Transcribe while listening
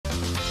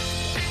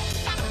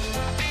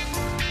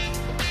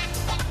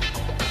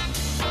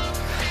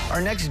Our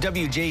next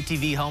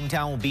WJTV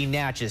hometown will be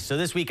Natchez. So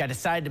this week I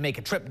decided to make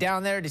a trip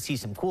down there to see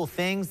some cool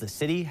things the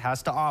city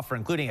has to offer,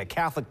 including a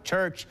Catholic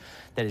church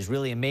that is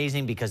really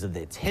amazing because of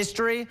its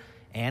history,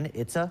 and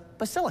it's a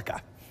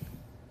basilica.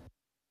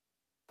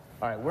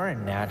 All right, we're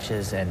in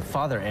Natchez, and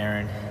Father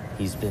Aaron,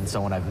 he's been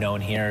someone I've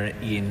known here,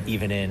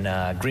 even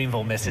in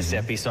Greenville,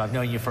 Mississippi, so I've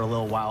known you for a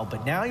little while,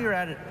 but now you're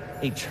at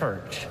a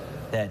church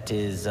that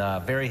is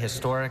very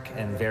historic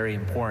and very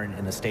important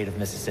in the state of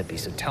Mississippi.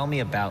 So tell me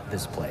about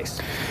this place.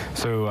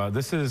 So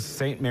this is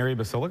St. Mary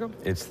Basilica.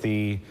 It's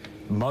the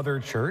mother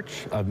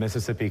church of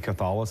Mississippi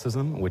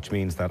Catholicism, which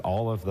means that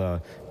all of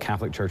the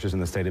Catholic churches in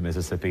the state of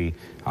Mississippi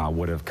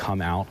would have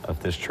come out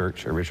of this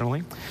church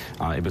originally.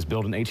 It was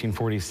built in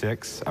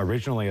 1846,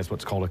 originally as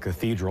what's called a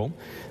cathedral.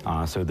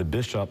 So the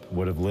bishop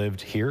would have lived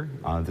here.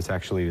 This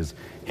actually is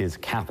his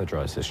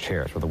cathedra, his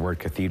chair. It's where the word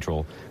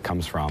cathedral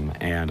comes from.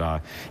 And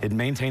it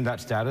maintained that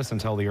status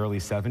until the early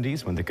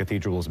 70s when the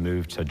cathedral was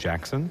moved to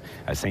Jackson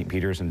at St.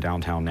 Peter's in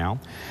downtown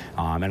now.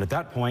 And at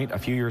that point, a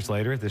few years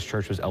later, this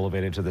church was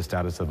elevated to the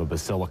status of a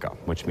basilica,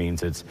 which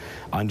means it's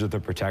under the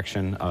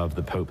protection of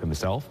the Pope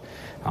himself,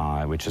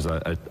 which is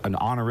an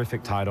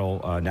honorific title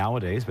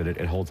nowadays, but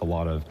it holds a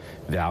lot of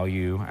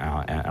value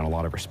and a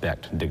lot of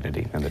respect and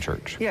dignity in the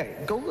church. Yeah,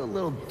 go a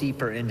little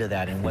deeper into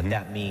that and what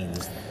that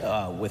means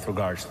with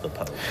regards to the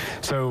Pope.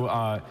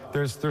 So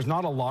there's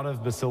not a lot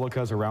of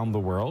basilicas around the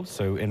world.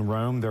 So in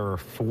Rome, there are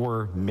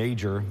 4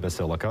 major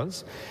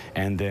basilicas,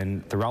 and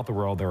then throughout the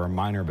world, there are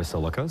minor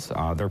basilicas.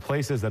 There are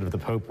places that if the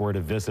Pope were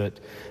to visit,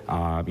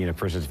 for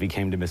instance, if he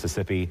came to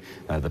Mississippi,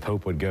 the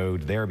Pope would go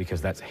there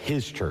because that's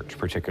his church,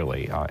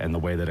 particularly, in the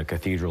way that a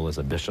cathedral is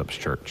a bishop's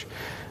church.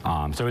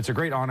 So it's a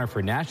great honor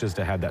for Natchez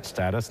to have that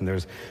status, and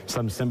there's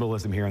some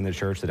symbolism here in the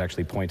church that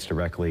actually points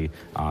directly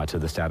to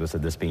the status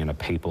of this being a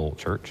papal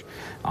church.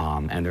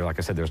 And there, like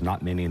I said, there's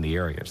not many in the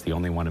area. It's the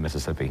only one in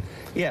Mississippi.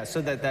 Yeah, so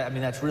I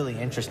mean, that's really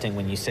interesting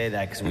when you say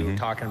that, because we were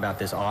talking about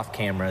this off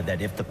camera,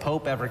 that if the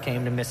Pope ever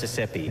came to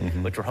Mississippi,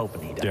 which we're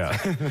hoping he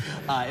does,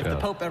 if the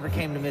Pope ever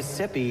came to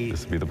Mississippi,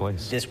 this would be the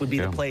place. This would be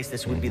the place.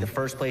 This would be the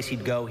first place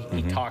he'd go.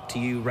 He'd talk to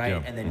you,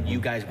 right? And then you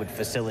guys would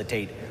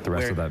facilitate the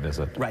rest of that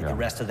visit. Right, the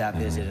rest of that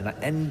visit.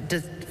 And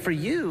for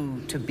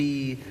you to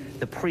be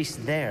the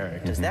priest there,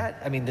 does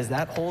that, I mean, does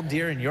that hold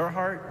dear in your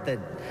heart that,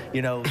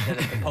 that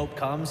if the Pope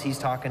comes, he's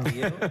talking to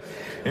you?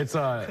 It's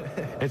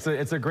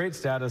a great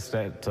status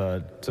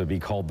to be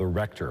called the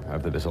rector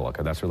of the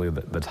basilica. That's really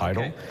the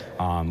title,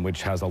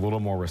 which has a little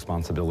more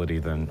responsibility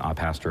than a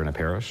pastor in a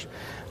parish.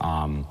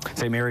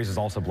 St. Mary's is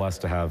also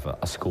blessed to have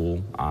a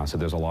school, so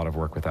there's a lot of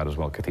work with that as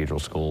well, cathedral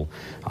school.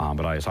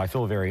 So I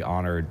feel very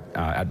honored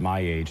at my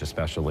age,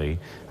 especially,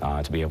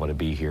 to be able to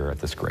be here at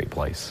this great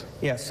place.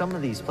 Yeah, some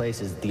of these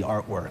places, the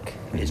artwork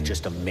is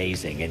just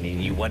amazing, and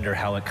you wonder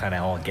how it kind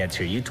of all gets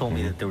here. You told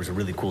me that there was a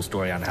really cool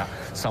story on how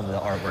some of the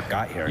artwork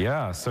got here.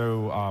 Yeah,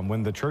 so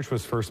when the church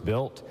was first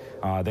built,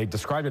 they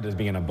described it as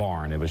being a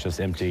barn. It was just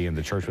empty, and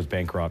the church was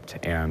bankrupt,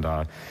 and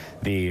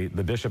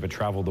the bishop had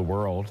traveled the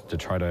world to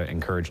try to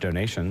encourage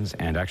donations,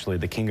 and actually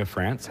the King of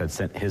France had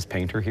sent his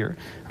painter here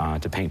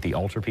to paint the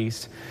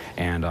altarpiece,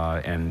 and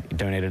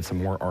donated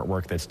some more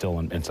artwork that's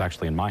it's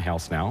actually in my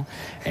house now.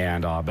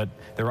 But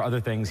there were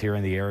other things here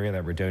in the area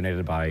that were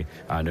donated by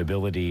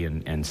nobility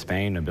in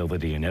Spain,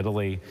 nobility in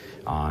Italy,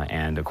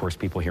 and of course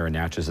people here in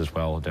Natchez as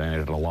well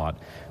donated a lot.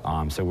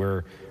 So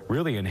we're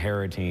really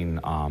inheriting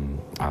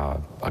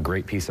a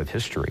great piece of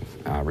history,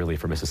 really,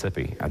 for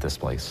Mississippi at this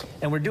place.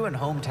 And we're doing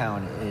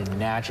hometown in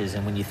Natchez,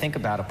 and when you think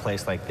about a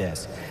place like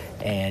this,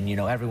 and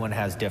everyone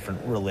has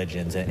different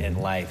religions in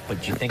life,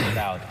 but you think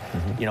about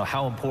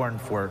how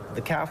important for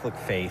the Catholic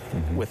faith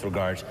with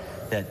regards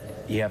that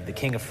you have the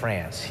King of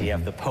France, you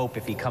have the Pope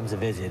if he comes to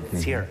visit,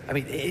 it's here. I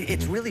mean,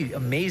 it's really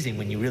amazing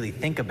when you really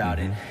think about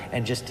it,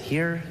 and just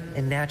here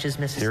in Natchez,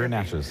 Mississippi. Here in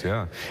Natchez,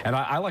 yeah. And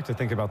I like to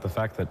think about the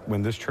fact that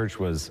when this church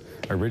was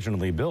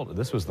originally built,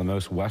 this was the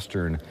most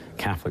Western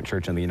Catholic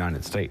church in the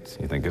United States,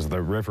 you think, because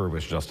the river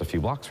was just a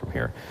few blocks from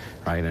here,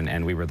 right?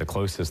 And we were the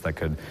closest that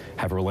could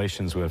have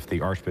relations with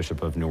the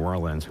Archbishop of New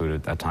Orleans, who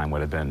at that time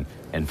would have been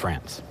in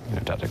France,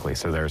 technically.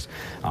 So there's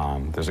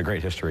a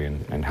great history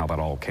in how that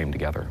all came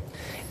together.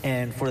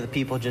 And for the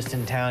people just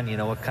in town,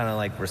 what kind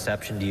of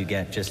reception do you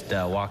get just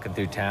walking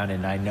through town?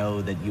 And I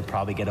know that you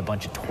probably get a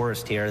bunch of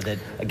tourists here that,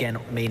 again,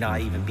 may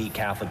not even be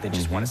Catholic, that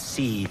just want to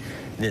see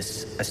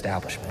this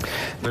establishment.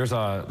 There's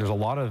a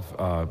lot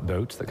of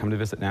boats that come to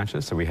visit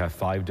Natchez. So we have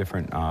 5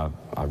 different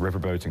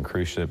riverboats and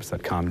cruise ships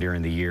that come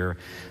during the year.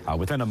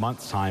 Within a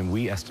month's time,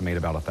 we estimate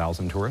about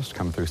 1,000 tourists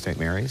come through St.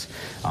 Mary's.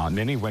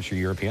 Many Western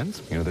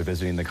Europeans, they're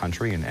visiting the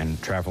country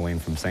and traveling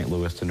from St.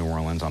 Louis to New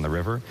Orleans on the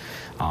river.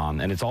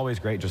 And it's always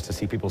great just to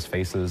see people's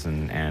faces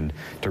and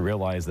to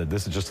realize that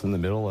this is just in the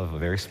middle of a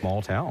very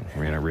small town,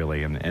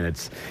 really. And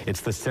it's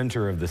the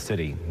center of the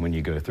city when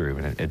you go through,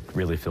 and it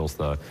really fills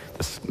the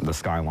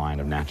skyline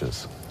of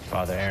Natchez.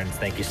 Father Aaron,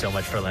 thank you so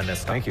much for letting us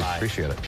stop by. Thank you. Appreciate it.